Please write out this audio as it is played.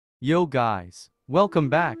Yo guys, welcome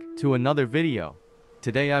back to another video.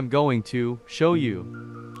 Today I'm going to show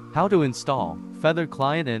you how to install Feather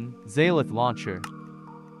client in Zalith Launcher.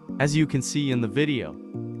 As you can see in the video,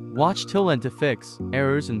 watch till end to fix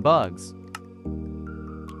errors and bugs.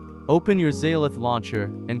 Open your Zalith Launcher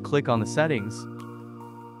and click on the settings.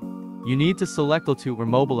 You need to select L2 or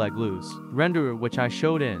mobile glues renderer, which I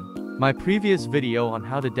showed in my previous video on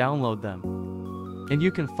how to download them. And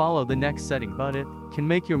you can follow the next setting, but it can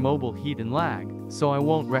make your mobile heat and lag, so I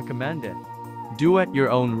won't recommend it. Do at your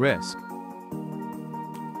own risk.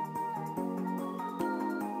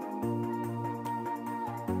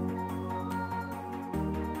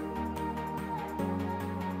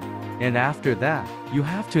 And after that, you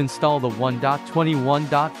have to install the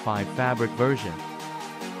 1.21.5 Fabric version.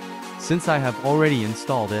 Since I have already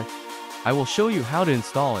installed it, I will show you how to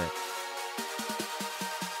install it.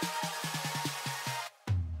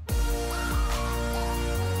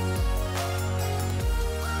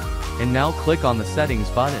 And now click on the settings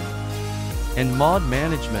button and mod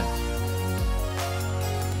management.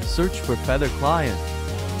 Search for Feather client.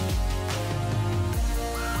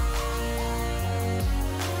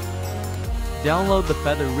 Download the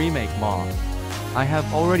Feather remake mod. I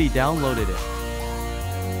have already downloaded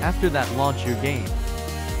it. After that, launch your game.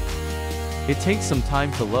 It takes some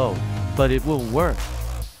time to load, but it will work.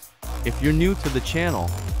 If you're new to the channel,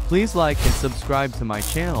 please like and subscribe to my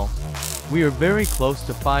channel. We are very close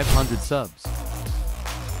to 500 subs.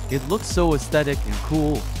 It looks so aesthetic and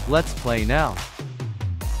cool. Let's play now.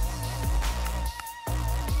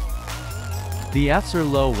 The Fs are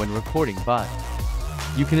low when recording, but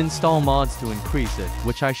you can install mods to increase it,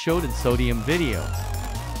 which I showed in Sodium video.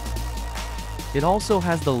 It also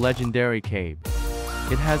has the legendary cape.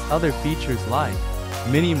 It has other features like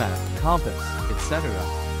minimap, compass, etc.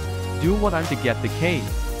 Do what I'm to get the cape.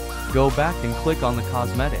 Go back and click on the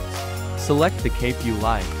cosmetics. Select the cape you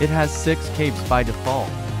like. It has 6 capes by default.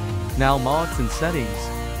 Now mods and settings.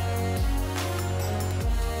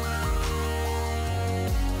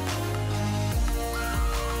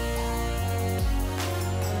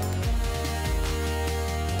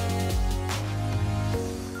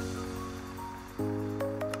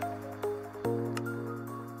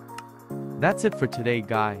 That's it for today,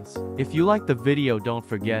 guys. If you like the video, don't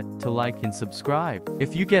forget to like and subscribe.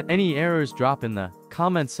 If you get any errors, drop in the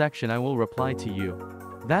comment section. I will reply to you.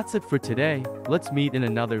 That's it for today. Let's meet in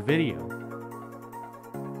another video.